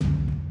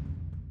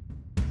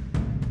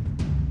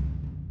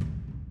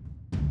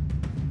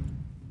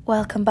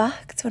Welcome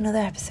back to another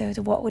episode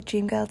of What Would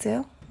Dream Girl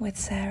Do with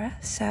Sarah.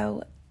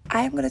 So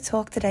I am going to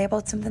talk today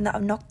about something that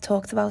I've not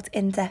talked about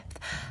in depth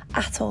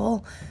at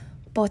all,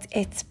 but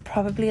it's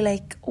probably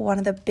like one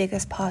of the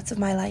biggest parts of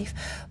my life.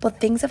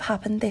 But things have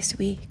happened this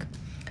week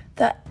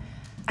that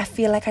I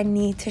feel like I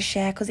need to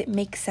share because it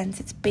makes sense.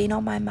 It's been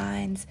on my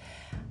mind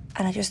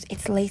and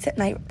it's late at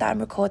night that I'm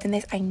recording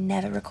this. I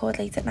never record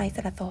late at night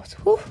and I thought,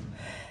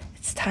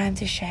 it's time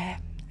to share,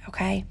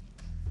 okay?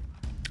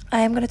 I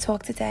am going to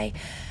talk today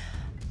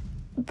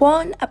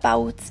one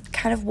about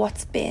kind of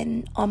what's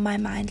been on my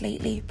mind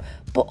lately,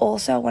 but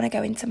also I want to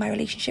go into my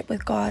relationship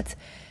with God,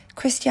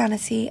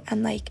 Christianity,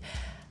 and like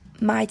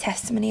my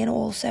testimony, and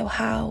also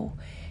how,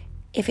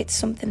 if it's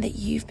something that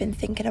you've been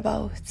thinking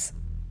about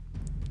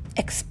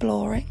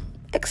exploring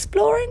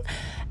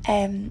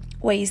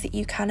ways that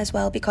you can as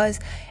well, because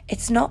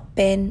it's not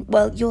been,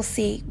 well, you'll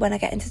see when I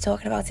get into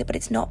talking about it, but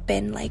it's not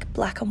been like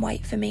black and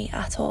white for me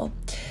at all.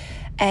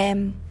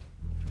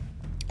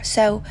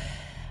 So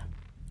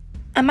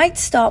I might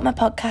start my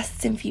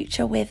podcasts in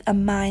future with a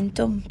mind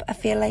dump. I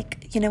feel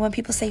like, when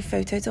people say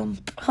photo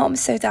dump, I'm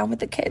so down with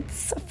the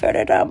kids,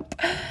 photo dump,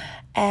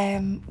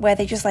 where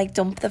they just like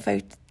dump the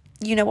photo.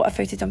 You know what a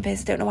photo dump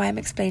is. I don't know why I'm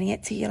explaining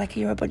it to you like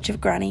you're a bunch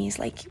of grannies.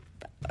 Like,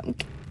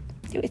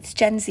 it's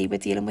Gen Z we're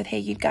dealing with here.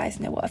 You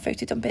guys know what a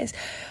photo dump is.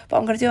 But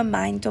I'm going to do a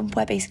mind dump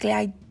where basically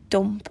I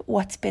dump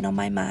what's been on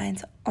my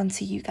mind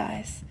onto you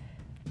guys.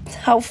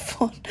 How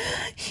fun.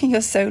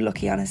 You're so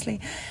lucky, honestly.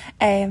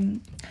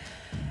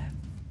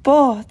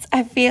 But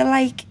I feel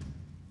like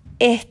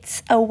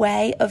it's a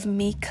way of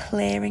me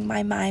clearing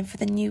my mind for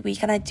the new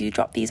week. And I do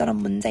drop these on a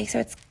Monday.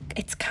 So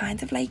it's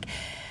kind of like...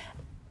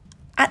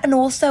 And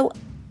also,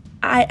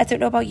 I don't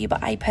know about you,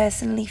 but I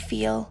personally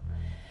feel...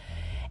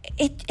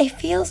 It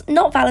feels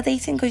not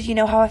validating, because you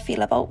know how I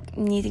feel about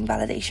needing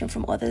validation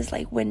from others.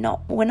 Like, we're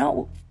not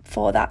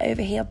for that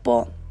over here.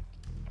 But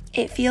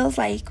it feels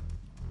like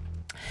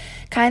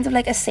kind of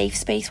like a safe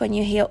space when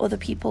you hear other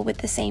people with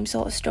the same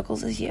sort of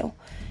struggles as you.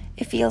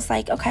 It feels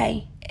like,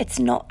 okay,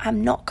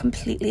 I'm not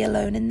completely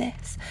alone in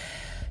this.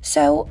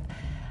 So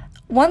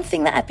one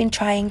thing that I've been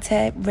trying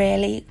to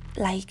really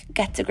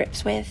get to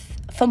grips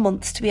with for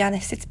months, to be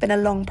honest, it's been a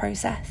long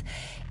process,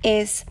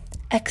 is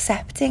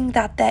accepting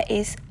that there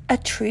is a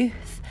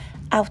truth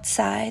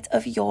outside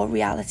of your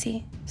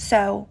reality.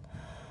 So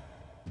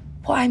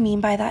what I mean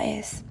by that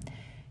is,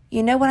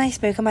 when I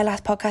spoke in my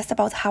last podcast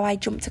about how I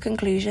jump to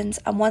conclusions,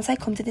 and once I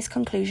come to this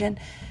conclusion,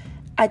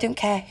 I don't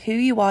care who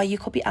you are. You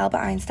could be Albert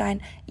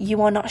Einstein.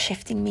 You are not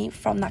shifting me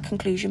from that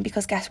conclusion,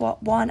 because guess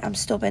what? One, I'm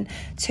stubborn.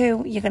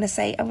 Two, you're going to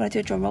say, I'm going to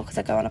do a drum roll because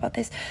I go on about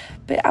this,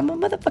 but I'm a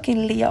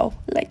motherfucking Leo.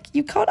 Like,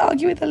 you can't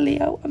argue with a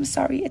Leo. I'm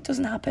sorry, it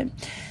doesn't happen.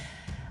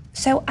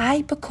 So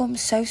I become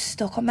so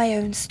stuck on my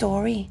own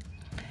story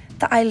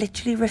that I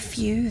literally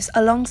refuse,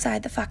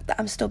 alongside the fact that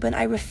I'm stubborn,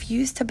 I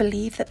refuse to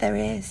believe that there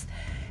is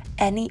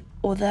any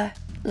other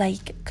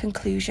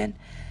conclusion.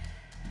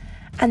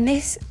 And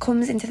this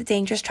comes into the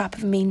dangerous trap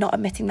of me not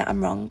admitting that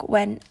I'm wrong,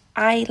 when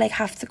I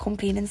have to come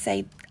clean and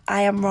say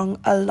I am wrong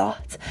a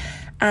lot.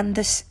 And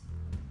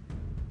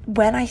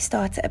when I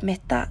start to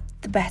admit that,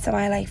 the better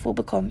my life will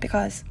become,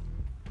 because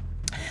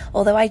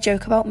although I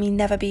joke about me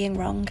never being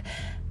wrong,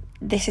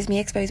 this is me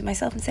exposing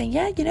myself and saying,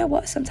 yeah, you know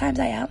what, sometimes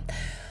I am.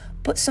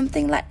 But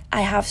something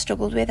I have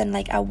struggled with and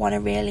I want to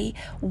really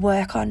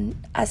work on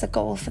as a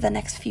goal for the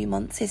next few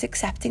months is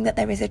accepting that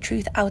there is a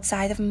truth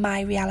outside of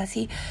my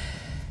reality.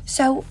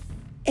 So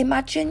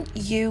imagine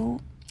you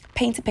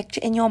paint a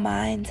picture in your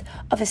mind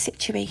of a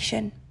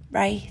situation,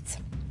 right?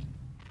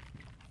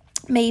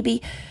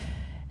 Maybe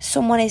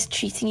someone is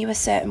treating you a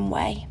certain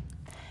way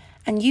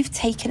and you've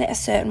taken it a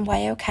certain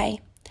way, okay?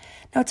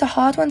 Now, it's a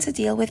hard one to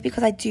deal with,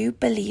 because I do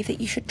believe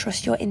that you should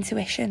trust your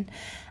intuition.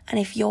 And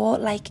if you're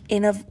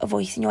in a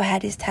voice in your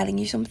head is telling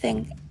you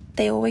something,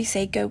 they always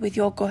say go with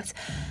your gut.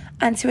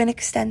 And to an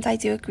extent, I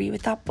do agree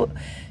with that. But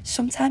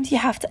sometimes you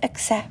have to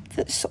accept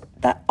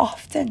that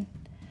often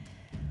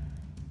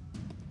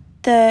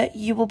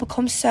you will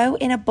become so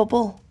in a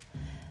bubble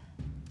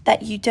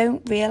that you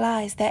don't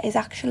realise there is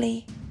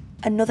actually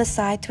another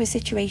side to a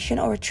situation,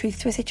 or a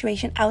truth to a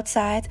situation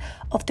outside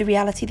of the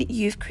reality that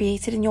you've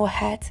created in your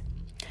head.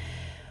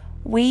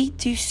 We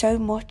do so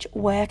much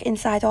work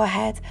inside our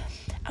head,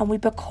 and we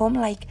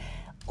become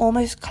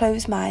almost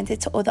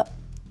closed-minded to other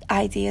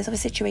ideas of a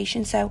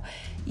situation. So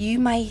you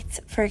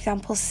might, for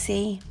example,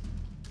 see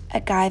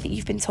a guy that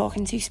you've been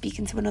talking to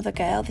speaking to another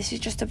girl. This is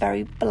just a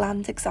very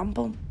bland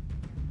example.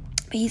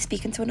 But he's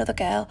speaking to another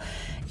girl.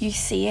 You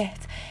see it.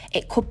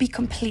 It could be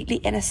completely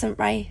innocent,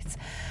 right?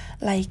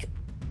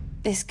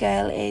 This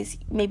girl is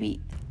maybe...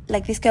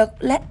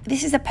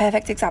 this is a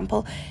perfect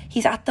example.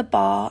 He's at the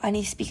bar and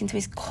he's speaking to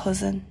his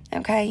cousin,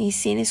 okay? He's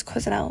seeing his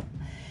cousin out.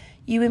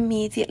 You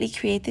immediately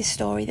create this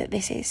story that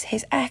this is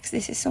his ex,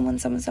 this is someone.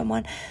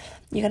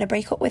 You're going to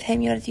break up with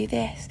him, you're going to do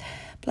this,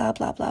 blah,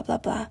 blah, blah, blah,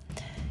 blah.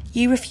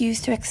 You refuse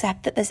to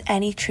accept that there's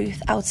any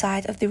truth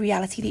outside of the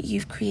reality that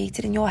you've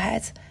created in your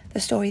head, the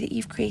story that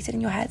you've created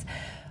in your head.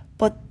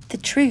 But the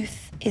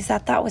truth is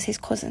that was his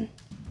cousin.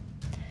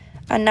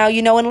 And now,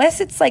 you know, unless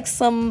it's like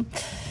some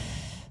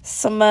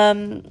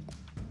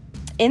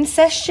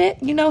incest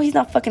shit, you know, he's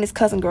not fucking his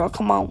cousin, girl,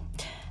 come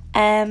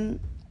on.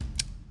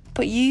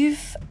 But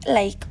you've,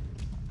 like,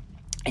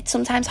 it's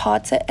sometimes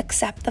hard to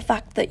accept the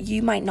fact that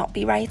you might not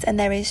be right and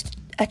there is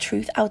a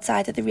truth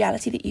outside of the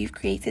reality that you've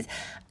created,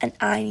 and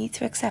I need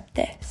to accept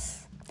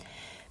this,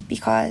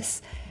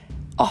 because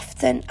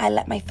often I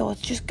let my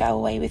thoughts just go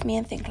away with me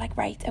and think like,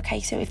 right, okay,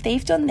 so if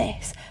they've done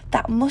this,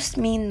 that must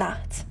mean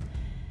that.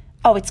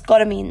 Oh, it's got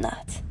to mean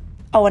that.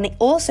 Oh, and it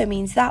also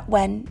means that,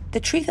 when the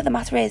truth of the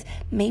matter is,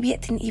 maybe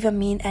it didn't even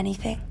mean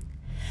anything.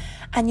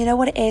 And you know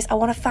what it is? I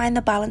want to find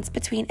the balance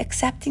between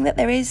accepting that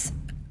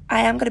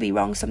I am going to be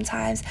wrong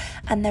sometimes,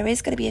 and there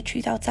is going to be a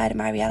truth outside of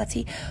my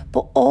reality,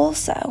 but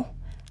also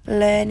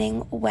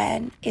learning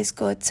when is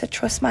good to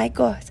trust my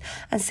gut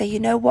and say, you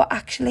know what,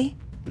 actually,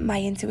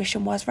 my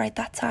intuition was right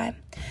that time.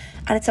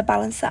 And it's a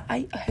balance that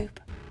I hope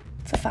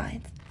to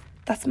find.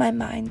 That's my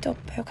mind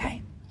dump,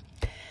 okay?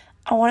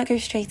 I want to go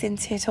straight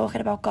into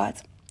talking about God.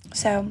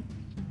 So,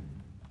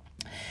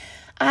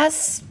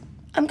 as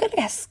I'm going to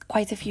guess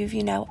quite a few of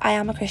you know, I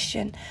am a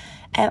Christian.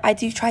 I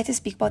do try to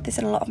speak about this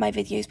in a lot of my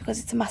videos because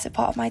it's a massive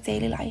part of my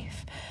daily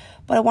life.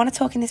 But I want to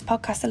talk in this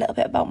podcast a little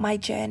bit about my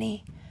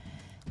journey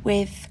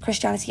with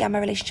Christianity and my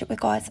relationship with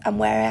God and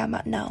where I am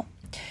at now.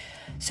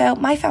 So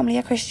my family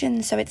are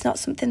Christians, so it's not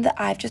something that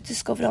I've just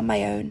discovered on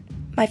my own.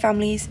 My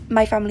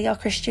family are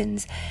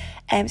Christians,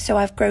 so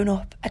I've grown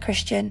up a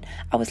Christian.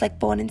 I was like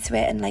born into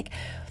it, and like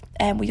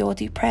we all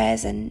do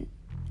prayers and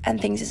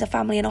things as a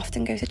family, and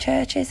often go to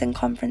churches and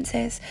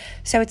conferences.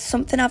 So it's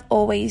something I've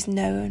always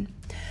known.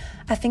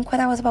 I think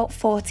when I was about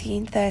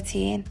 14,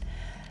 13,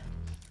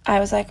 I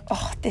was like,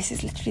 oh, this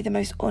is literally the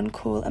most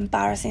uncool,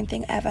 embarrassing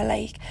thing ever.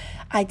 Like,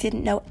 I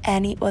didn't know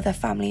any other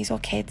families or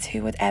kids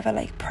who would ever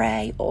like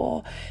pray,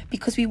 or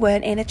because we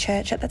weren't in a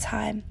church at the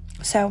time.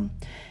 So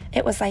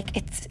it was like,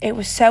 it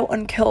was so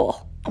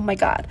uncool. Oh my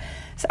God.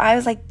 So I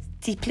was like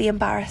deeply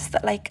embarrassed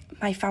that like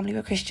my family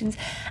were Christians,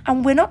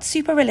 and we're not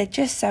super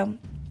religious. So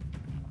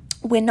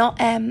we're not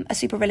a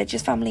super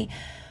religious family,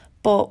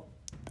 but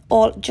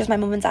just my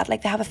mum and dad,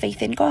 like, they have a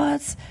faith in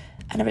God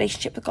and a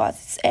relationship with God.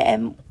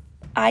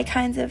 I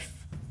kind of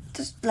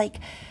just like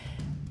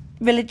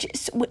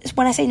religious.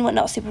 When I say we're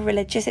not super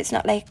religious, it's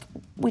not like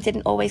we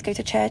didn't always go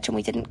to church, and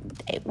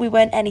we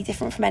weren't any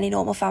different from any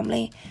normal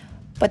family.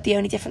 But the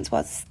only difference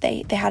was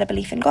they had a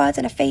belief in God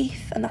and a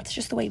faith, and that's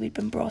just the way we'd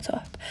been brought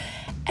up,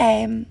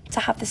 to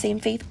have the same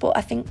faith. But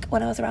I think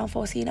when I was around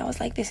 14, I was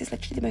like, this is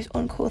literally the most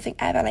uncool thing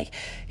ever. Like,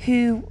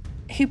 who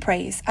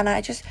prays? And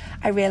I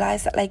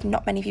realised that like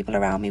not many people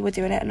around me were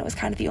doing it, and it was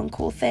kind of the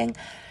uncool thing.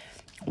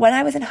 When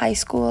I was in high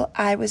school,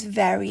 I was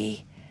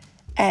very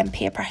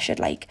peer pressured.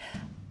 Like,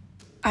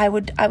 I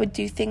would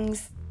do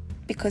things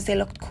because they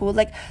looked cool.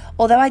 Like,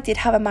 although I did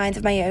have a mind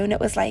of my own, it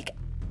was like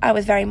I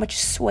was very much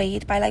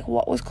swayed by like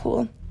what was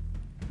cool.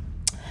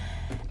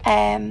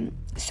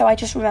 So I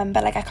just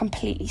remember like I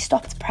completely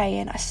stopped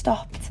praying. I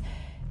stopped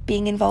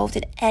being involved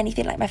in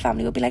anything. Like, my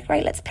family would be like,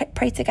 right, let's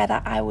pray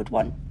together. I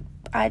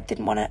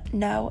didn't want to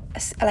know.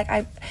 Like,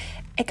 I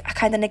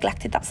kind of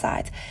neglected that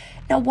side.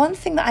 Now, one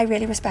thing that I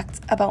really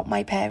respect about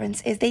my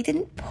parents is they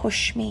didn't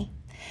push me.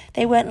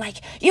 They weren't like,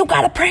 you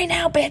gotta pray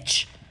now,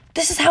 bitch.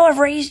 This is how I've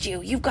raised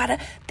you. You've gotta.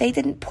 They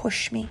didn't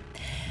push me.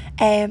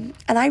 And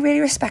I really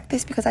respect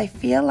this, because I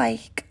feel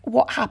like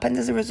what happened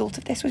as a result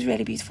of this was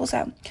really beautiful.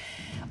 So,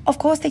 of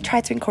course, they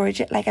tried to encourage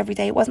it like every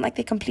day. It wasn't like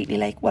they completely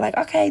like were like,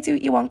 okay, do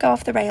what you want, go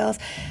off the rails,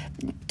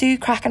 do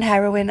crack and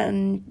heroin,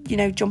 and, you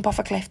know, jump off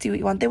a cliff, do what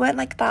you want. They weren't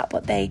like that,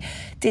 but they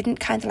didn't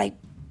kind of like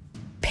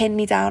pin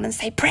me down and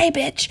say, pray,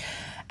 bitch.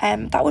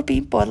 That would be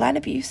borderline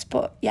abuse,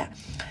 but yeah.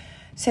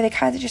 So they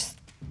kind of just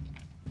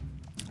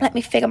let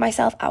me figure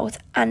myself out.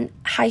 And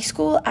high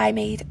school, I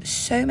made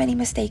so many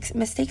mistakes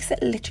that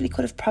literally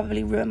could have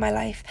probably ruined my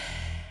life.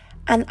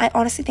 And I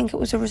honestly think it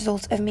was a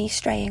result of me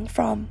straying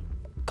from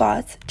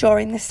God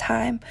during this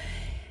time.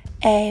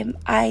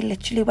 I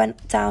literally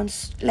went down,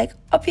 like,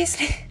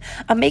 obviously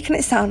I'm making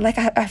it sound like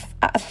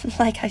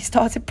I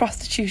started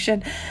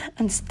prostitution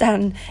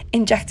and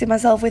injected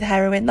myself with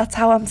heroin. That's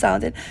how I'm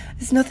sounding.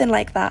 It's nothing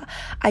like that.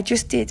 I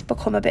just did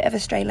become a bit of a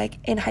stray. Like,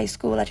 in high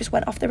school, I just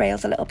went off the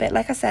rails a little bit.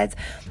 Like I said,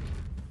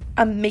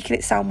 I'm making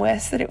it sound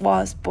worse than it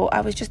was, but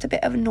I was just a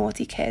bit of a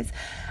naughty kid.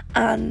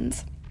 And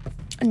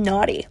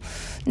naughty,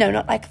 no,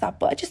 not like that,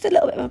 but just a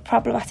little bit of a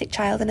problematic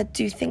child. And I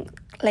do think,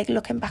 like,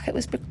 looking back, it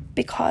was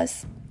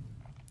because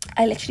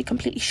I literally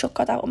completely shut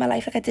God out of my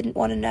life. Like, I didn't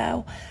want to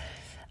know,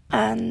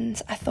 and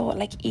I thought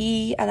like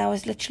and I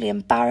was literally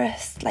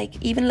embarrassed. Like,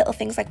 even little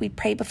things like we'd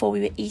pray before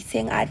we were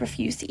eating, I'd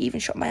refuse to even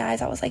shut my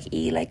eyes. I was like,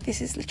 like,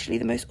 this is literally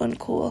the most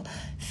uncool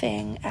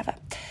thing ever.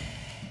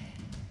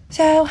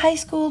 So high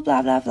school,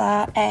 blah blah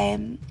blah,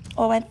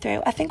 all went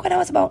through. I think when I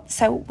was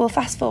we'll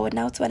fast forward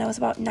now to when I was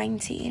about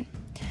 19,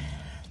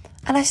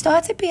 and I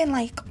started being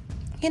like,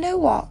 you know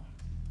what,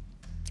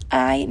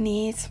 I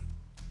need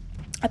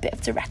a bit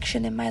of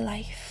direction in my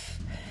life.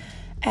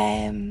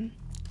 And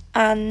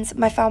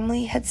my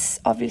family had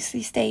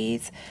obviously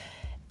stayed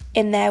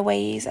in their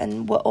ways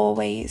and were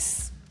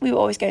always we were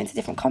always going to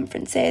different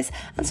conferences,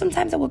 and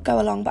sometimes I would go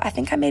along, but I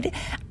think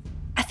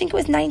it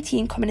was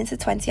 19 coming into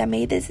 20, I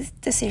made this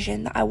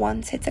decision that I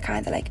wanted to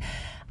kind of like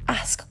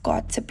ask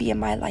God to be in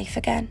my life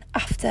again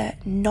after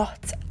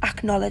not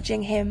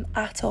acknowledging him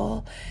at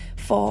all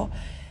for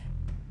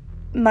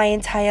my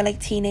entire like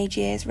teenage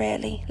years,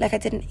 really. Like I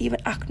didn't even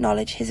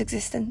acknowledge his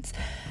existence.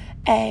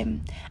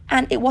 And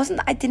it wasn't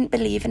that I didn't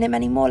believe in him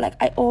anymore. Like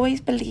I always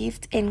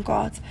believed in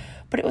God,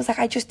 but it was like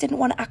I just didn't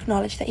want to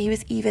acknowledge that he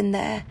was even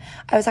there.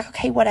 I was like,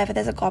 okay, whatever,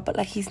 there's a God, but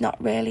like he's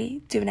not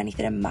really doing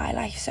anything in my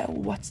life, so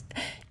what's...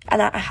 And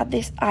I had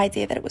this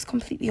idea that it was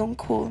completely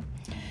uncool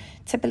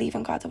to believe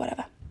in God or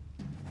whatever.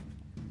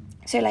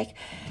 So like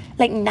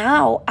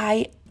now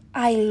I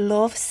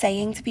love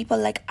saying to people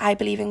like I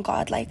believe in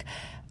God, like,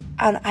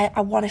 and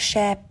I want to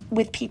share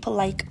with people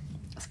like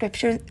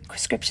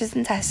scriptures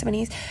and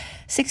testimonies.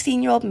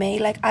 16-year-old me,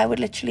 like I would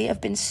literally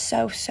have been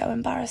so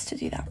embarrassed to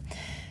do that.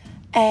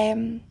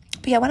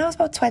 But yeah, when I was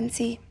about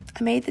 20,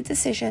 I made the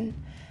decision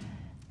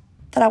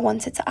that I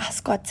wanted to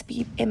ask God to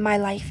be in my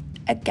life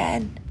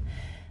again.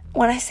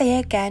 When I say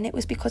again, it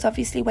was because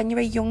obviously when you're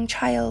a young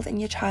child and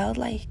you're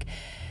childlike,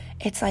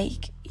 it's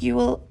like you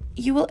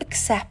will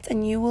accept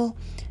and you will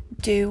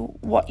do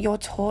what you're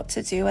taught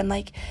to do. And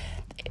like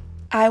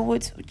I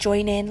would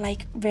join in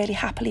like really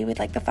happily with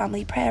like the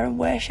family prayer and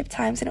worship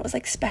times, and it was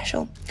like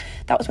special.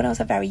 That was when I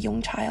was a very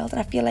young child, and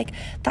I feel like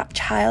that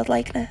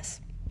childlikeness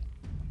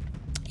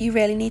you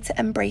really need to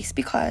embrace,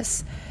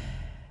 because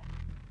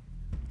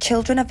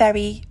children are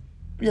very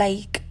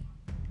like,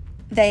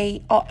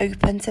 they are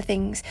open to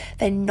things.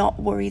 They're not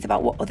worried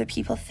about what other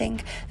people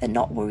think. They're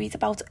not worried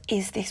about,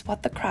 is this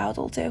what the crowd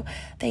will do?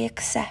 They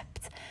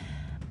accept.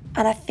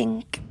 And I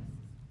think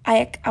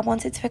I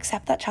wanted to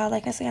accept that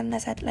childlikeness again, and I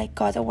said, like,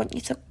 God, I want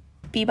you to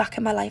be back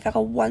in my life. Like, I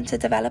want to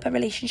develop a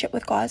relationship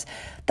with God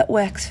that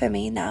works for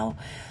me now,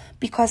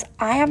 because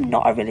I am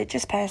not a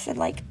religious person.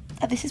 Like,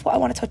 this is what I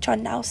want to touch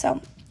on now.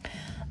 So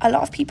a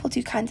lot of people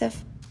do kind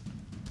of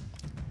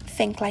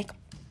think like,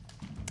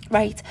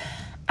 right,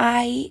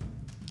 I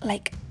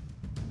like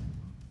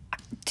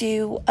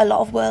do a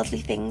lot of worldly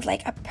things.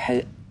 Like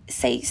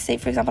say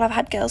for example, I've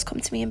had girls come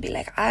to me and be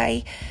like,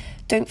 I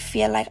don't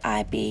feel like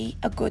I be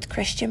a good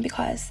Christian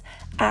because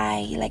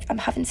I'm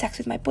having sex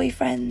with my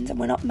boyfriend and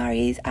we're not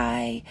married.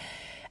 I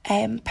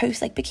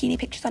post like bikini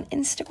pictures on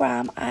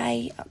Instagram.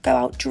 I go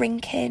out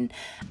drinking.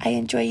 I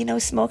enjoy,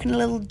 smoking a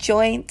little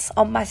joint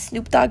on my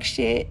Snoop Dogg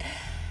shit.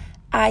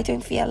 I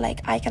don't feel like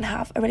I can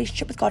have a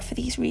relationship with God for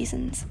these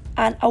reasons.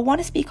 And I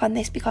want to speak on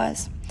this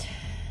because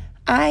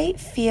I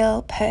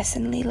feel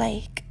personally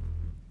like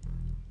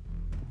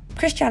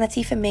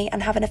Christianity for me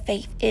and having a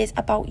faith is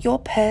about your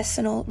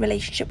personal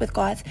relationship with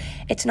God.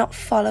 It's not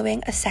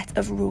following a set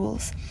of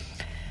rules.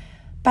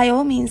 By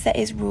all means, there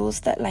is rules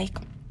that like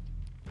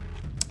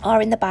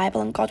are in the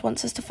Bible and God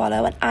wants us to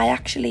follow, and I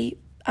actually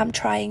am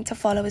trying to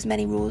follow as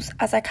many rules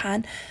as I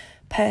can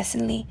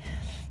personally.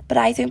 But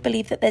I don't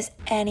believe that there's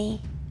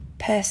any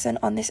person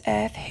on this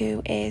earth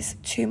who is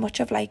too much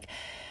of like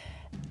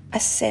a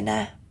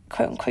sinner,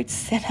 quote unquote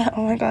sinner,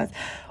 oh my God,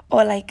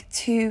 or like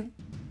too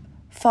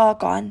far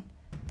gone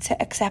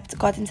to accept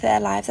God into their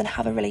lives and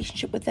have a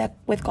relationship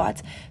with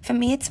God. For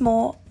me, it's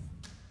more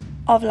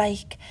of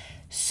like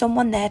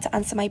someone there to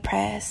answer my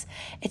prayers.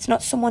 It's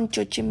not someone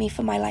judging me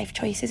for my life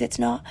choices. It's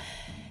not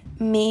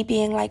me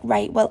being like,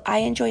 right, well, I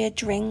enjoy a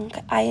drink.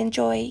 I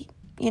enjoy,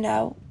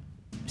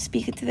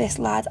 speaking to this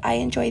lad. I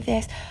enjoy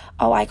this.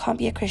 Oh, I can't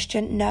be a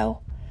Christian.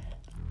 No.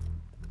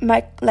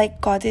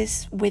 God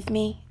is with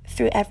me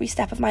through every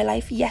step of my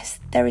life. Yes,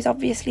 there is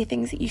obviously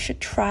things that you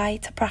should try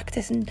to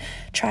practice and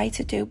try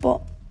to do,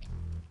 but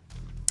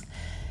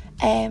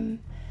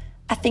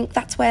I think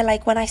that's where,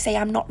 like, when I say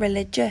I'm not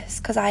religious,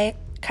 because I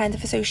kind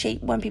of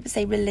associate when people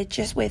say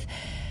religious with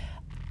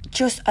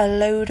just a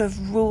load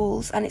of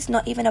rules, and it's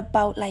not even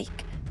about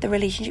like the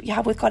relationship you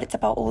have with God. It's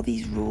about all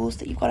these rules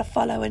that you've got to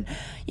follow, and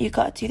you've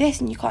got to do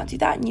this and you can't do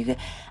that,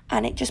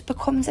 and it just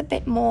becomes a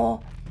bit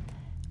more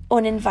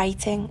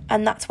uninviting.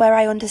 And that's where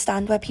I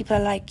understand where people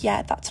are like,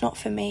 yeah, that's not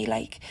for me,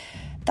 like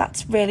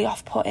that's really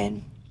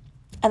off-putting.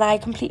 And I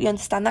completely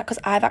understand that, because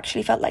I've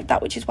actually felt like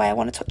that, which is why I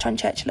want to touch on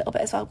church a little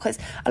bit as well, because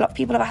a lot of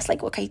people have asked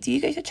like, okay, do you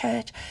go to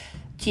church?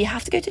 Do you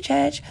have to go to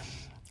church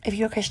if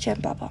you're a Christian,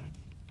 blah blah.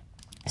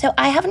 So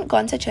I haven't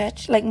gone to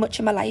church like much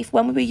in my life.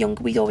 When we were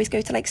younger, we'd always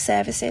go to like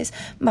services.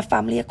 My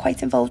family are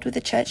quite involved with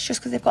the church just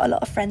because they've got a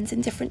lot of friends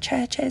in different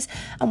churches,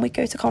 and we'd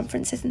go to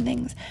conferences and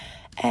things,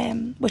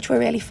 which were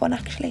really fun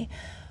actually.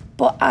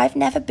 But I've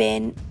never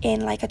been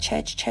in like a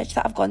church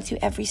that I've gone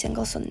to every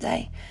single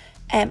Sunday.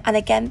 And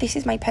again, this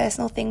is my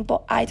personal thing,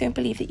 but I don't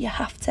believe that you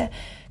have to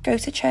go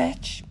to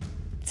church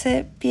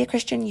to be a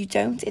Christian. You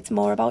don't. It's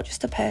more about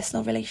just a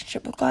personal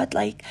relationship with God.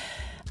 Like,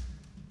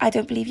 I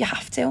don't believe you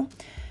have to.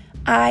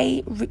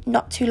 I,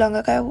 not too long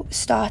ago,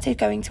 started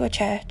going to a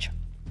church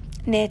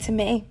near to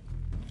me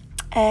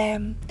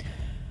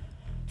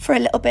for a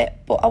little bit.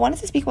 But I wanted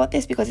to speak about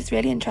this because it's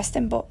really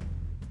interesting. But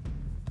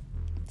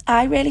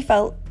I really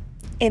felt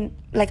in,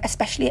 like,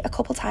 especially a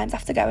couple times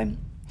after going,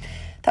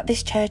 that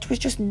this church was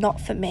just not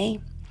for me.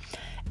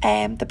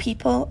 A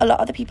lot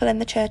of the people in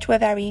the church were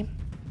very,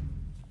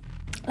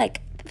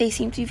 like, they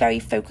seem to be very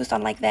focused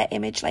on, like, their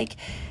image, like,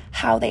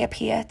 how they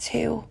appear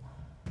to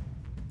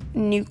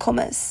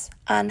newcomers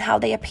and how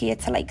they appear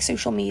to, like,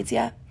 social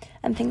media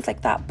and things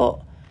like that.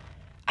 But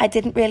I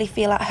didn't really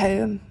feel at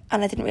home,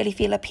 and I didn't really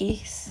feel at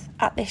peace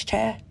at this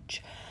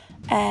church.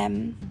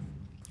 And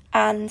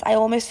I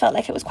almost felt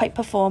like it was quite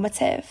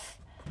performative.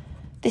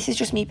 This is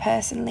just me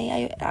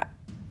personally.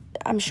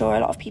 I'm sure a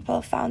lot of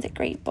people found it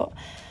great, but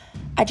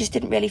I just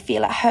didn't really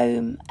feel at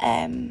home.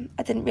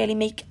 I didn't really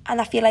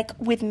and I feel like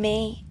with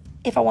me,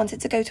 if I wanted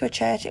to go to a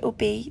church, it would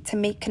be to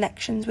make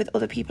connections with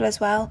other people as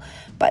well.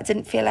 But I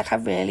didn't feel like I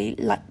really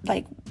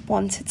like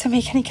wanted to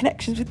make any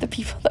connections with the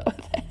people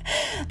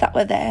that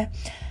were there.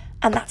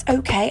 And that's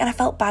okay. And I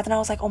felt bad, and I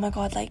was like, oh my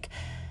God, like,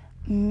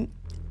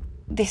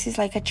 this is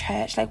like a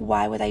church. Like,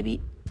 why would I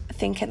be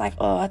thinking like,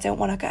 oh, I don't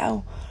want to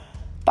go?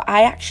 But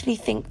I actually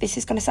think, this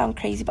is going to sound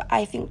crazy, but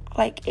I think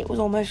like it was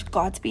almost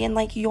God being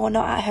like, you're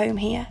not at home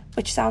here,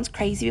 which sounds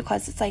crazy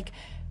because it's like,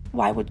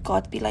 why would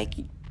God be like,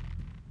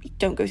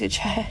 don't go to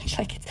church?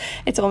 Like,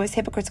 it's almost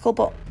hypocritical.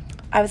 But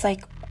I was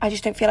like, I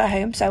just don't feel at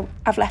home, so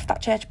I've left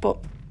that church. But,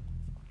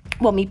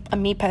 well, me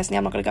personally,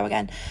 I'm not going to go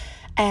again.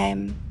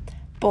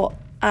 But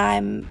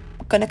I'm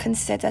going to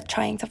consider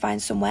trying to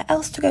find somewhere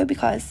else to go,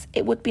 because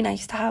it would be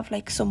nice to have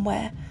like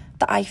somewhere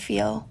that I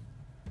feel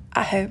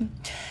at home.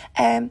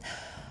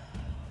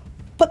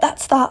 But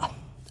that's that.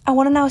 I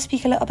want to now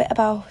speak a little bit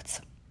about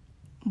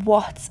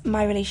what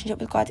my relationship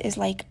with God is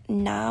like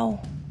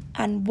now,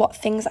 and what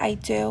things I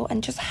do,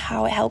 and just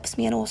how it helps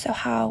me, and also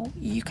how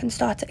you can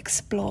start to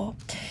explore.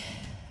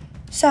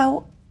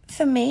 So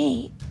for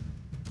me,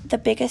 the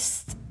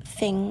biggest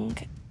thing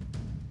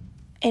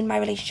in my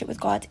relationship with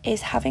God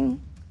is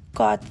having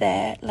God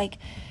there, like,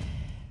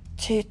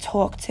 to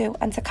talk to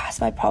and to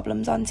cast my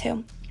problems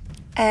onto.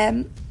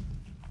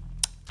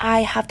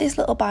 I have this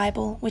little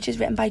Bible, which is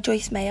written by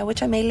Joyce Meyer,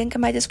 which I may link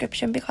in my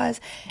description because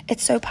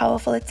it's so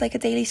powerful. It's like a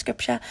daily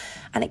scripture,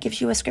 and it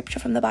gives you a scripture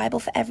from the Bible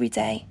for every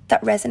day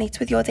that resonates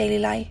with your daily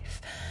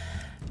life.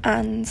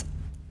 And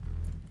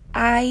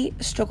I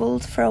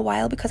struggled for a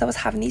while because I was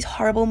having these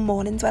horrible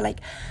mornings where,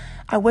 like,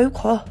 I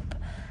woke up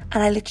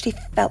and I literally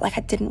felt like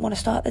I didn't want to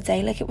start the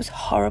day. Like, it was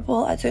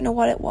horrible. I don't know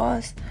what it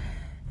was.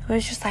 It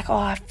was just like, oh,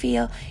 I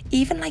feel,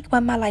 even like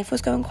when my life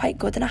was going quite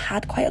good and I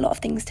had quite a lot of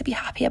things to be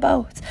happy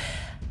about,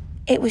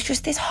 it was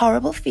just this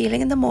horrible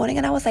feeling in the morning.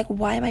 And I was like,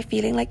 why am I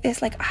feeling like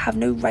this? Like, I have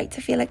no right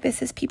to feel like this.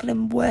 There's people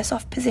in worse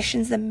off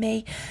positions than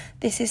me.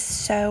 This is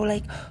so,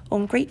 like,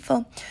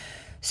 ungrateful.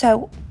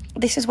 So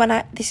this is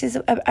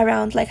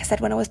around, like I said,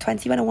 when I was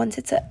 20, when I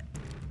wanted to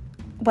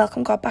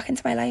welcome God back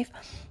into my life.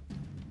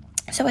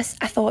 So I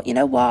thought, you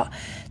know what,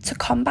 to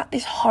combat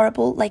this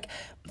horrible, like,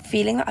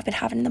 feeling that I've been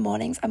having in the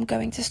mornings, I'm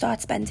going to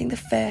start spending the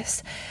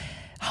first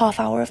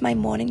half hour of my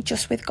morning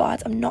just with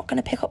God. I'm not going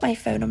to pick up my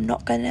phone. I'm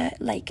not going to,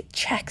 like,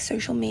 check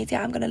social media.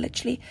 I'm going to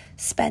literally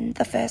spend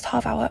the first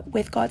half hour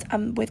with God,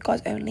 and with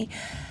God only.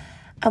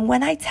 And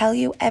when I tell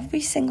you, every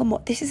single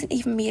this isn't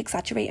even me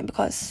exaggerating,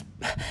 because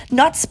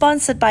not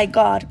sponsored by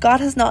God. God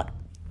has not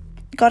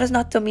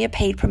done me a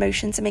paid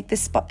promotion to make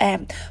this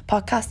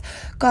podcast.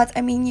 God,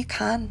 I mean, you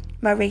can.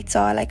 My rates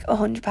are like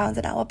 £100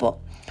 an hour, but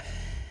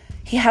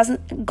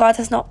God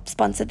has not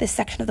sponsored this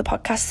section of the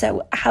podcast,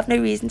 so I have no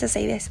reason to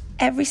say this.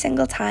 Every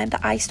single time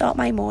that I start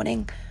my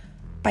morning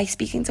by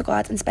speaking to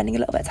God and spending a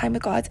little bit of time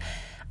with God,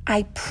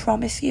 I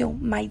promise you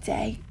my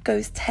day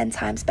goes 10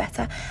 times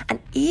better. And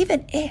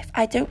even if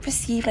I don't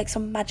receive like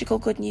some magical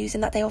good news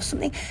in that day or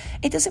something,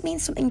 it doesn't mean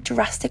something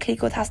drastically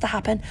good has to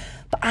happen,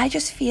 but I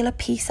just feel a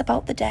peace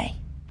about the day,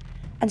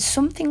 and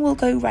something will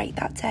go right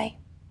that day.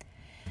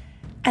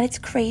 And it's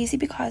crazy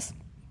because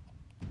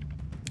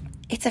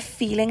it's a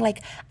feeling,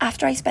 like,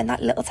 after I spend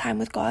that little time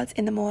with God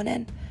in the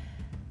morning,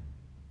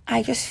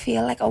 I just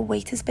feel like a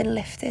weight has been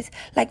lifted.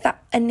 Like,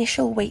 that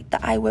initial weight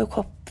that I woke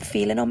up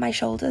feeling on my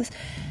shoulders,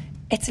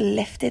 it's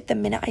lifted the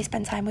minute I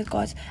spend time with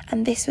God.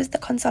 And this was the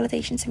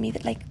consolidation to me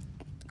that, like,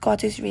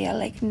 God is real.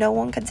 Like, no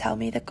one can tell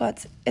me that God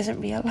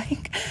isn't real.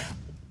 Like,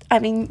 I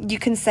mean, you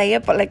can say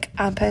it, but, like,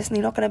 I'm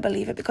personally not going to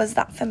believe it, because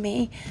that for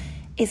me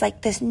is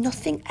like, there's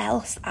nothing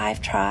else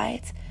I've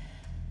tried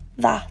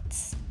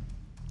that's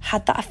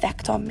had that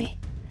effect on me.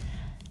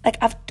 Like,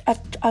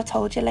 I've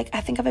told you, like, I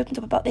think I've opened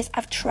up about this.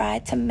 I've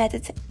tried to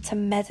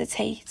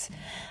meditate.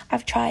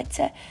 I've tried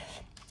to,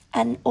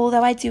 and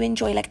although I do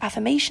enjoy, like,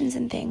 affirmations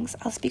and things,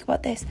 I'll speak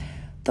about this.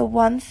 The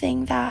one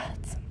thing that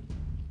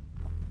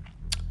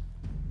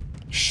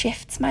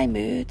shifts my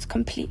mood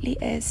completely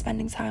is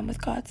spending time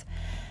with God.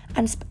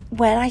 And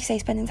when I say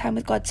spending time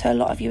with God, to a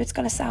lot of you, it's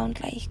going to sound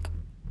like,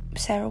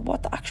 Sarah,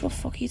 what the actual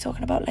fuck are you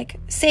talking about? Like,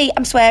 see,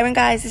 I'm swearing,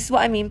 guys. This is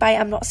what I mean by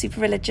I'm not super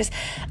religious.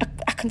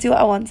 I can do what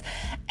I want.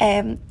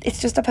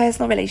 It's just a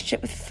personal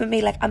relationship for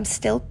me. Like, I'm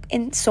still,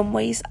 in some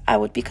ways, I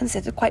would be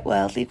considered quite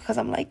worldly, because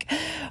I'm like,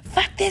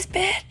 fuck this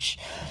bitch,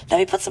 let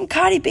me put some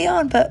Cardi B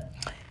on. But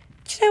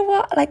do you know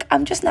what? Like,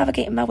 I'm just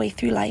navigating my way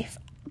through life.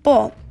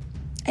 But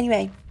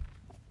anyway,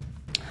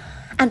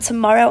 and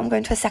tomorrow I'm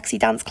going to a sexy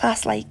dance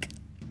class, like,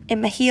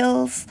 in my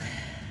heels.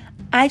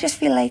 I just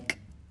feel like,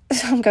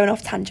 I'm going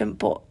off tangent,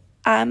 but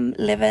I'm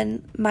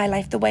living my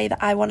life the way that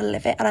I want to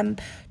live it, and I'm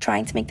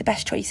trying to make the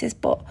best choices,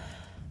 but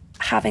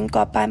having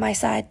God by my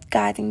side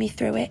guiding me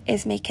through it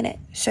is making it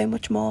so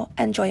much more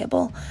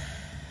enjoyable.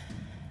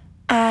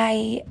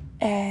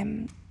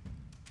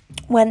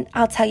 When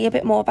I'll tell you a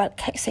bit more about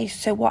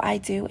so what I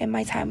do in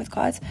my time with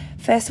God.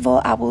 First of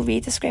all, I will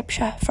read a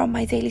scripture from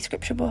my daily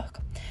scripture book,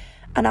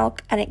 and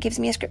it gives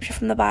me a scripture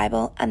from the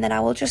Bible, and then I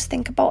will just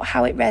think about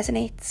how it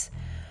resonates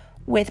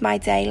with my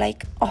day.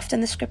 Like,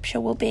 often the scripture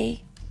will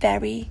be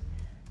very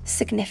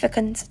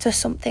significant to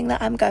something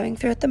that I'm going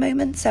through at the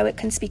moment, so it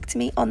can speak to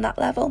me on that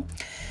level.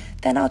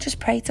 Then I'll just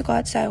pray to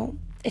God. So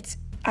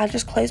I'll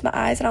just close my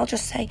eyes and I'll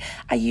just say,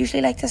 I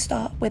usually like to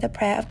start with a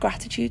prayer of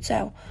gratitude.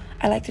 So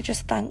I like to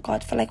just thank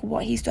God for like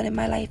what he's done in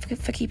my life,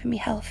 for keeping me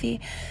healthy,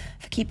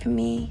 for keeping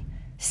me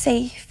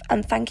safe,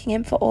 and thanking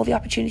him for all the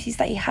opportunities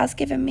that he has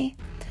given me.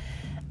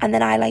 And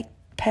then I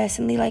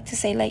personally like to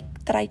say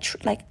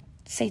that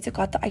say to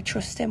God that I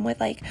trust him with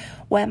like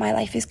where my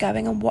life is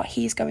going and what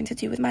he's going to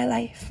do with my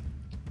life.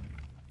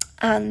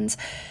 And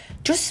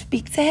just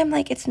speak to him.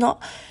 Like,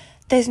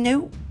 there's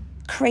no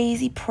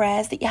crazy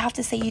prayers that you have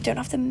to say. You don't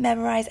have to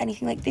memorize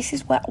anything. Like, this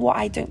is what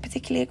I don't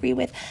particularly agree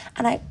with,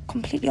 and I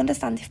completely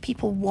understand if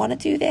people want to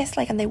do this,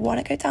 like, and they want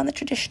to go down the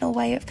traditional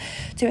way of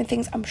doing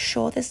things. I'm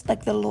sure there's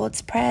like the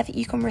Lord's Prayer that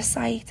you can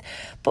recite,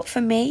 but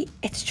for me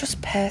it's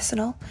just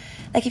personal.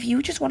 Like, if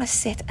you just want to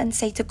sit and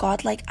say to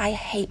God, like, I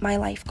hate my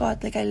life,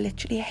 God, like, I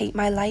literally hate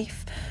my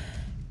life,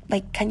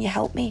 like, can you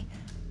help me?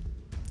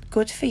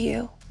 Good for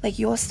you. Like,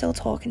 you're still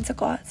talking to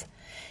God.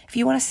 If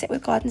you want to sit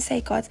with God and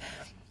say, God,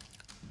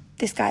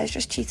 this guy has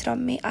just cheated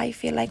on me, I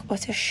feel like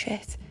utter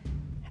shit,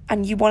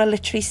 and you want to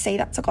literally say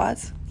that to God,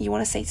 you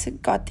want to say to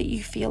God that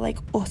you feel like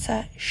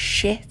utter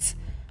shit,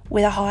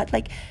 with a heart,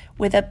 like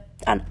with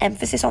an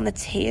emphasis on the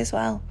T as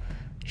well,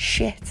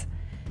 shit,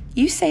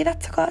 you say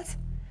that to God.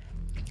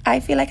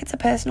 I feel like it's a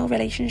personal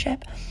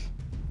relationship,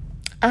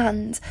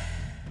 and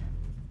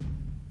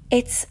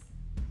it's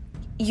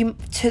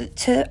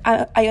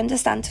I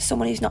understand, to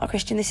someone who's not a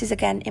Christian, this is,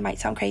 again, it might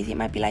sound crazy, it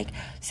might be like,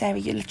 Sarah,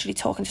 you're literally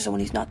talking to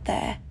someone who's not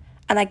there.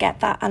 And I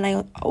get that, and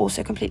I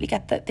also completely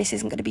get that this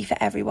isn't going to be for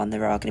everyone.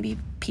 There are going to be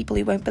people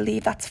who won't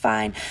believe. That's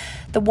fine.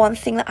 The one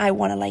thing that I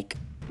want to like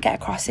get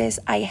across is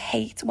I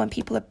hate when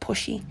people are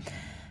pushy.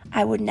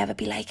 I would never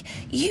be like,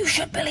 you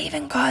should believe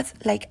in God.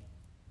 Like,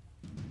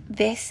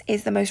 this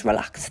is the most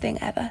relaxed thing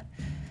ever.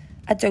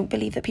 I don't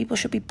believe that people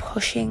should be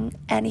pushing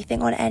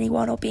anything on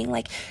anyone or being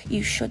like,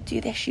 you should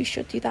do this, you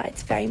should do that.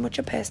 It's very much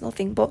a personal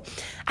thing. But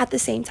at the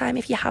same time,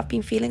 if you have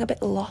been feeling a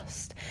bit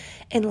lost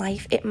in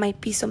life, it might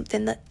be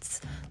something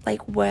that's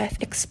like worth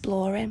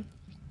exploring.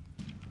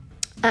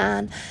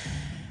 And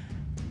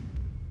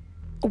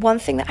one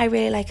thing that I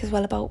really like as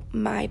well about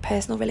my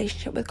personal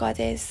relationship with God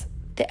is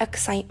the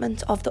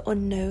excitement of the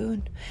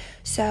unknown.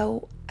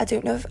 So I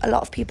don't know if a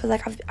lot of people,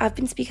 like, I've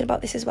been speaking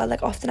about this as well,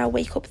 like, often I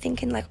wake up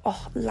thinking like,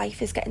 oh,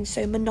 life is getting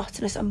so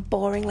monotonous and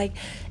boring, like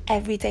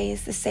every day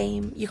is the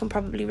same. You can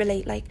probably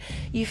relate, like,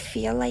 you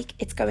feel like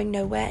it's going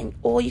nowhere, and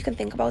all you can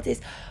think about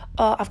is,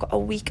 oh, I've got a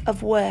week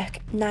of work,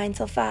 9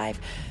 till 5.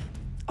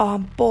 Oh,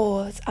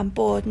 I'm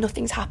bored,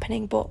 nothing's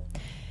happening. But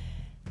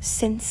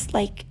since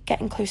like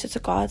getting closer to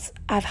God,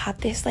 I've had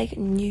this like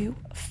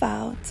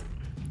newfound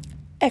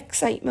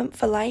excitement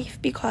for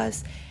life,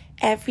 because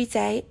every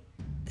day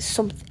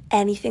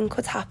anything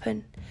could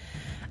happen,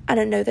 and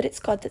I know that it's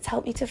God that's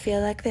helped me to feel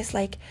like this,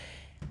 like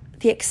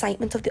the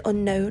excitement of the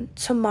unknown.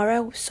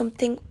 Tomorrow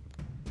something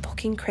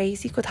fucking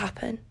crazy could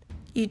happen.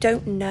 You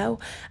don't know,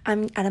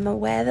 and I'm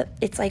aware that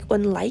it's like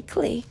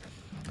unlikely,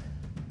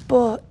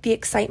 but the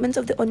excitement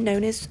of the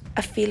unknown is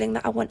a feeling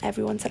that I want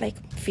everyone to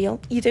like feel.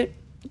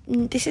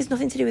 This is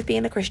nothing to do with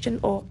being a Christian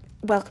or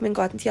welcoming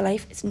God into your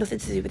life. It's nothing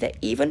to do with it,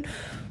 even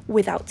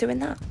without doing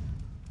that.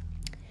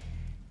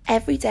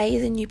 Every day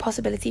is a new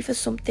possibility for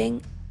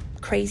something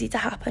crazy to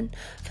happen,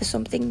 for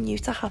something new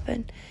to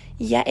happen.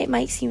 Yeah, it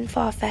might seem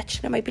far-fetched,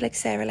 and it might be like,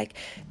 Sarah, like,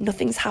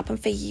 nothing's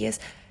happened for years.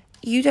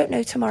 You don't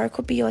know, tomorrow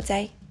could be your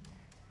day.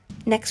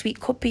 Next week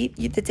could be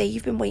the day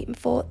you've been waiting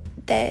for.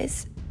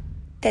 There's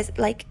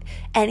like,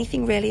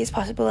 anything really is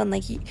possible, and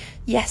like,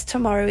 yes,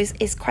 tomorrow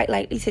is quite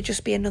likely to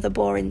just be another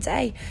boring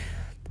day,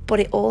 but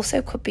it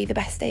also could be the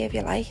best day of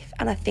your life.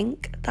 And I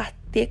think that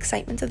the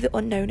excitement of the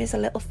unknown is a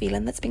little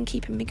feeling that's been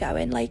keeping me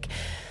going, like,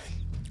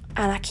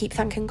 and I keep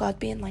thanking God,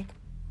 being like,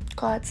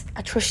 God,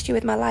 I trust you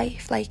with my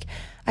life, like,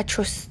 I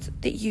trust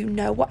that you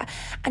know what.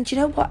 And you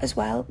know what as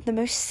well, the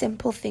most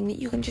simple thing that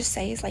you can just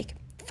say is like,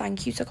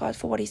 thank you to God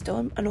for what he's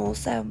done, and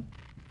also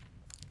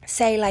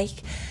say like,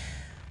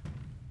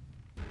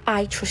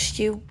 I trust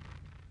you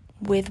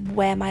with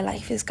where my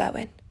life is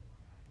going.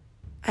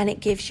 And it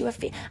gives you a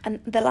feel. And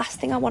the last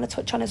thing I want to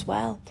touch on as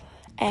well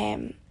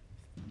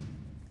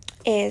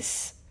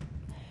is,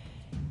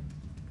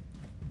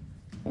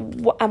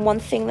 and one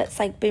thing that's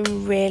like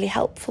been really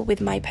helpful with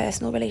my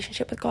personal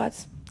relationship with God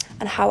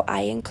and how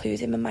I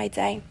include him in my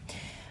day.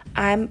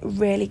 I'm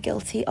really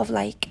guilty of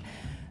like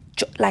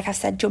I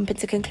said, jumping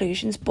to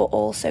conclusions, but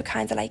also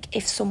kind of like,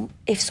 if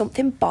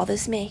something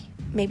bothers me,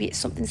 maybe it's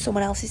something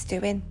someone else is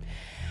doing,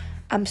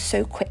 I'm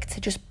so quick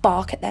to just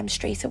bark at them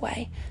straight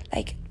away,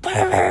 like,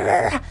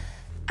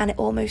 and it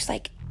almost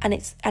like,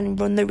 and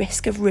run the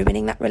risk of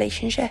ruining that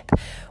relationship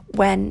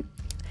when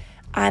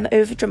I'm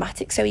over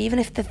dramatic. So even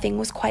if the thing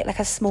was quite like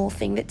a small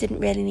thing that didn't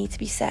really need to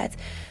be said,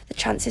 the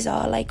chances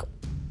are like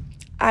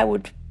I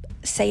would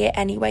say it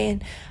anyway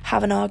and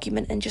have an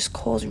argument and just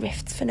cause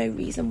rifts for no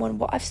reason.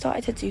 What I've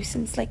started to do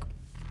since like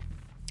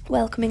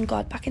welcoming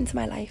God back into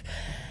my life,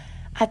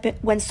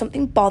 when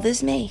something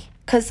bothers me,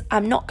 because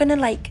I'm not gonna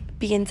like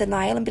be in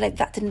denial and be like,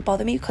 that didn't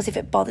bother me, because if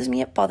it bothers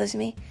me, it bothers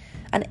me,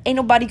 and ain't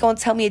nobody gonna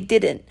tell me it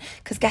didn't,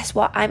 because guess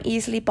what, I'm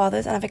easily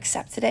bothered and I've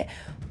accepted it.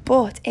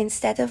 But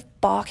instead of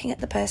barking at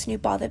the person who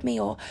bothered me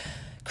or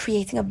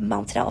creating a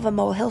mountain out of a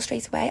molehill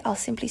straight away, I'll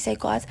simply say,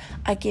 God,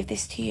 I give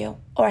this to you.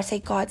 Or I say,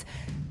 God,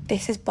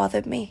 this has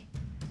bothered me,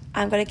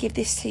 I'm going to give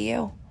this to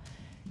you.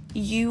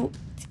 You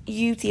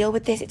deal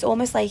with this. It's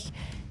almost like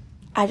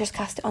I just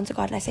cast it onto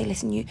God and I say,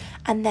 listen, you.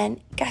 And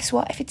then guess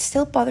what? If it's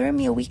still bothering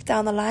me a week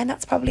down the line,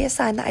 that's probably a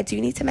sign that I do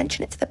need to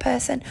mention it to the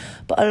person.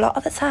 But a lot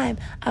of the time,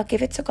 I'll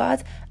give it to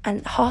God,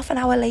 and half an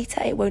hour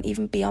later, it won't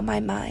even be on my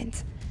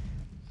mind.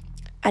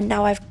 And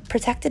now I've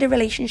protected a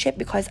relationship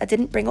because I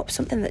didn't bring up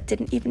something that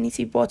didn't even need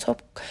to be brought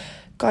up.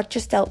 God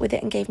just dealt with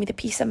it and gave me the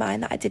peace of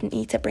mind that I didn't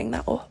need to bring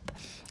that up.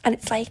 And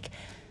it's like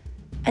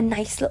a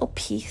nice little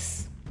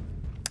peace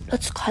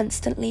that's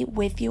constantly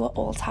with you at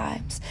all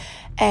times.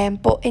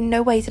 But in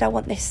no way did I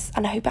want this,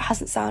 and I hope it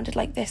hasn't sounded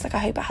like this. Like, I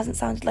hope it hasn't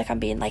sounded like I'm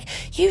being like,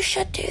 you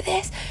should do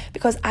this,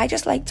 because I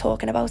just like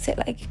talking about it,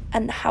 like,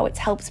 and how it's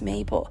helped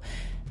me. But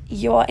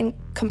you're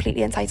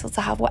completely entitled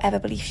to have whatever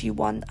beliefs you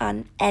want,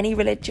 and any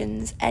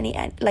religions,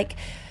 like,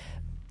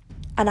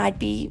 and I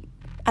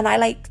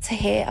like to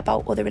hear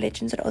about other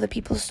religions and other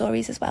people's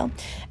stories as well.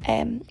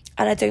 And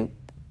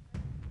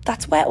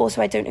that's where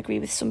also I don't agree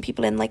with some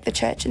people in like the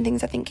church and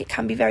things. I think it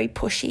can be very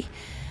pushy,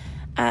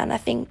 and I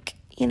think,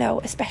 you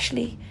know,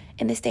 especially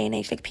in this day and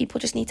age, like,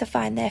 people just need to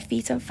find their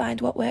feet and find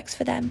what works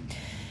for them.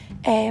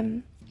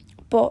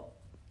 But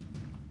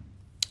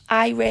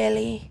I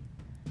really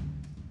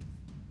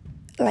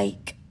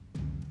like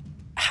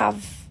I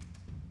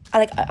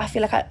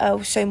feel like I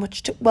owe so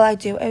much to, well, I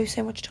do owe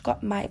so much to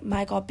God,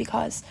 my God,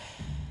 because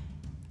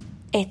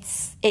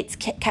it's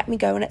kept me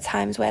going at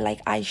times where like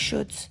I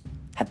should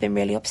have been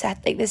really upset.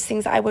 Like, there's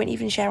things that I won't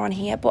even share on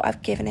here, but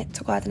I've given it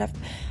to God,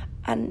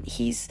 and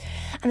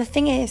the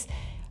thing is,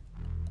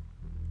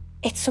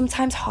 it's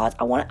sometimes hard.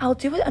 I'll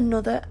do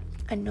another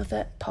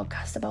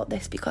podcast about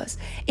this, because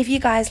if you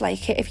guys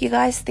like it, if you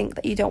guys think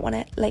that you don't want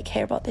to like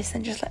hear about this,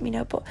 then just let me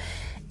know. But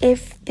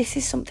if this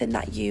is something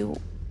that you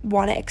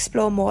want to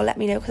explore more, let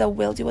me know, because I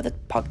will do other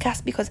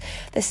podcasts, because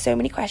there's so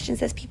many questions.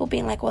 There's people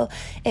being like, well,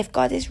 if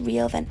God is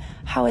real, then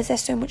how is there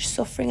so much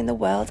suffering in the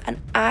world?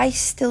 And I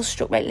still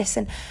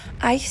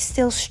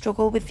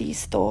struggle with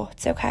these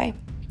thoughts, okay,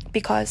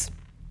 because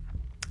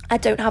I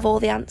don't have all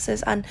the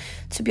answers. And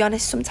to be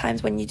honest,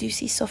 sometimes when you do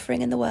see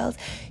suffering in the world,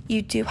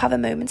 you do have a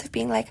moment of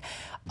being like,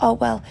 oh,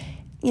 well,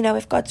 you know,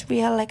 if God's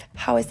real, like,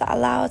 how is that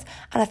allowed?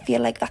 And I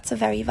feel like that's a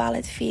very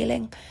valid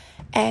feeling.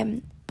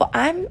 But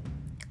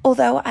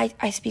although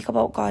I speak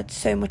about God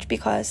so much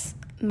because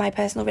my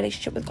personal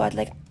relationship with God,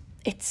 like,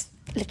 it's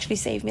literally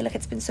saved me, like,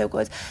 it's been so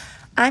good,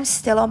 I'm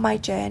still on my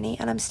journey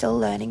and I'm still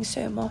learning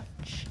so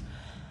much.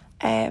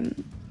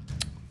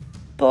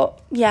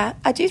 But yeah,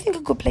 I do think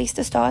a good place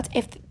to start,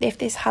 if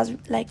this has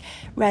like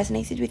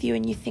resonated with you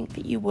and you think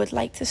that you would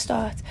like to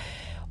start,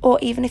 or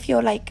even if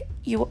you're like,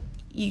 you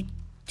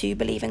do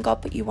believe in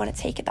God but you want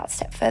to take it that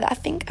step further, I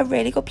think a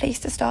really good place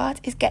to start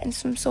is getting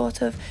some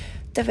sort of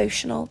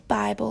devotional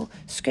Bible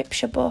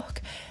scripture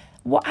book.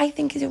 What I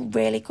think is a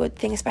really good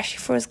thing, especially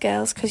for us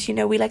girls, because, you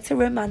know, we like to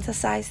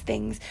romanticize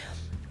things,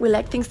 we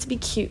like things to be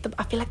cute.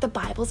 I feel like the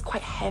Bible's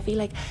quite heavy.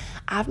 Like,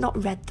 I've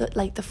not read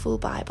the full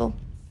Bible.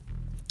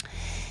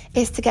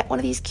 Is to get one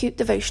of these cute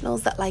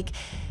devotionals that like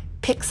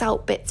picks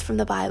out bits from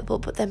the Bible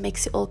but then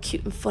makes it all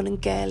cute and fun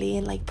and girly,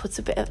 and like puts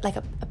a bit of like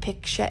a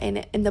picture in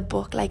it in the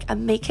book, like,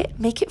 and make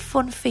it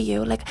fun for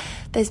you. Like,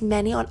 there's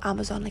many on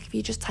Amazon. Like, if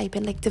you just type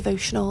in like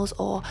devotionals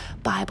or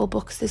Bible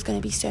books, there's going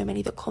to be so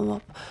many that come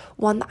up.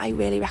 One that I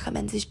really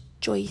recommend is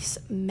Joyce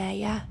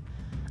Meyer.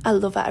 I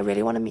love her. I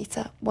really want to meet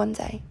her one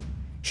day.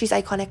 She's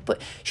iconic,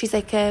 but she's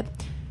like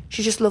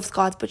she just loves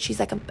God, but she's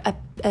like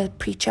a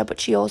preacher, but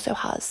she also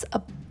has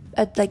a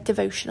like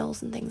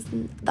devotionals and things,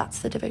 and that's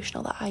the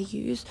devotional that I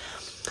use.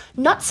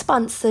 Not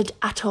sponsored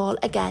at all,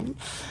 again,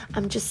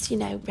 I'm just, you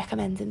know,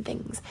 recommending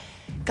things.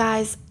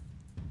 Guys,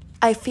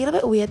 I feel a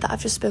bit weird that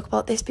I've just spoke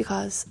about this,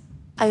 because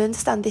I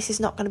understand this is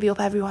not going to be up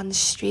everyone's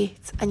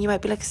street, and you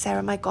might be like,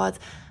 Sarah, my God,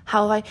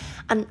 how have I,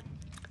 and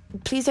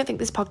please don't think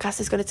this podcast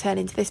is going to turn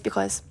into this,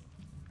 because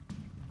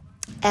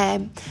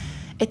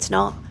it's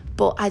not.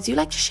 But I do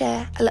like to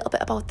share a little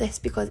bit about this,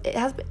 because it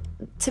has been,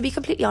 to be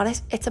completely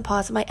honest, it's a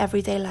part of my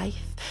everyday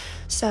life.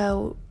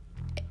 So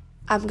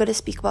I'm going to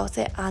speak about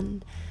it,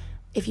 and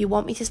if you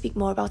want me to speak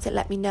more about it,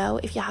 let me know.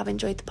 If you have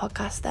enjoyed the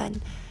podcast,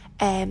 then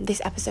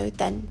this episode,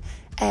 then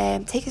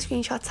take a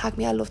screenshot, tag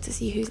me. I'd love to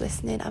see who's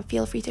listening, and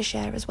feel free to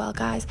share as well,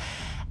 guys.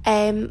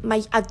 I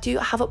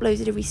have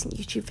uploaded a recent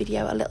YouTube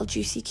video, a little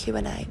juicy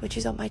Q&A, which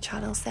is on my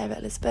channel, Sarah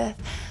Elizabeth.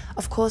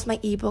 Of course, my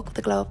ebook,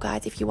 The Glow Up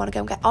Guide, if you want to go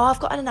and get. Oh, I've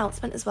got an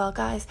announcement as well,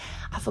 guys.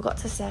 I forgot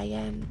to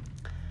say,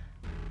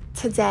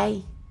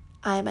 today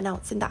I am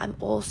announcing that I'm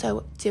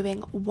also doing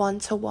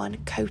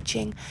one-to-one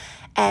coaching,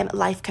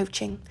 life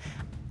coaching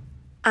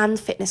and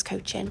fitness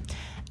coaching.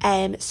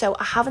 So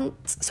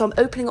I'm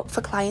opening up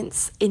for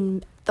clients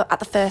at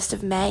the 1st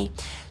of May.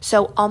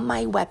 So on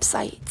my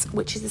website,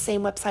 which is the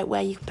same website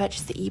where you can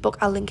purchase the ebook,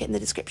 I'll link it in the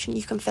description.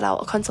 You can fill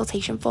out a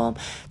consultation form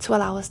to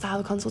allow us to have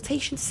a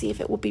consultation to see if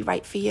it would be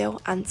right for you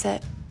and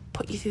to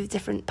put you through the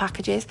different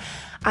packages.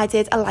 I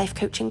did a life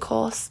coaching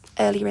course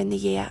earlier in the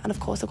year, and of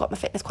course I've got my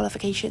fitness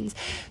qualifications,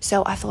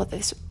 so I thought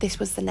this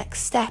was the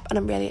next step, and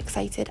I'm really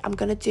excited. I'm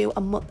going to do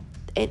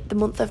the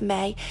month of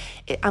May.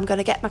 I'm going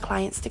to get my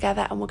clients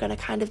together, and we're going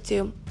to kind of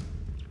do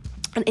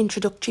an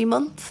introductory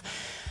month,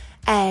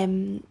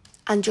 and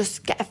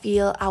just get a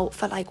feel out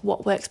for like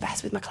what works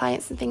best with my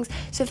clients and things.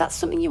 So if that's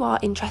something you are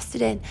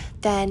interested in,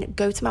 then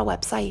go to my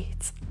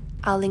website.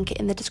 I'll link it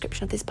in the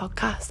description of this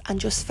podcast, and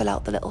just fill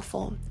out the little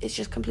form. It's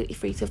just completely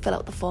free to fill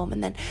out the form,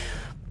 and then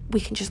we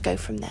can just go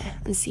from there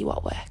and see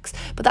what works.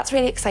 But that's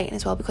really exciting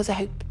as well, because I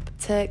hope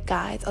to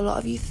guide a lot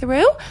of you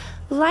through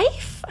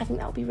life. I think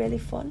that'll be really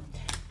fun.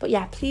 But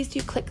yeah, please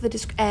do click the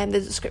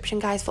description,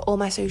 guys, for all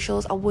my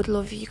socials. I would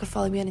love if you could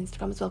follow me on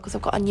Instagram as well, because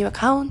I've got a new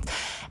account.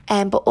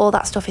 But all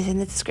that stuff is in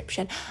the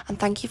description. And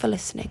thank you for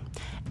listening.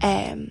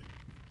 And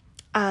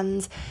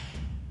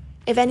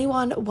if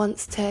anyone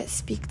wants to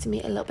speak to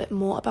me a little bit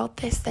more about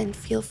this, then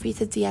feel free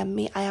to DM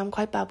me. I am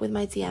quite bad with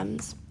my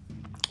DMs,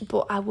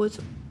 but I would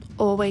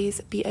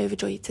always be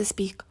overjoyed to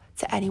speak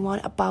to anyone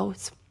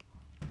about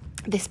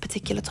this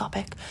particular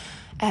topic,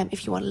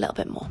 if you want a little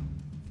bit more.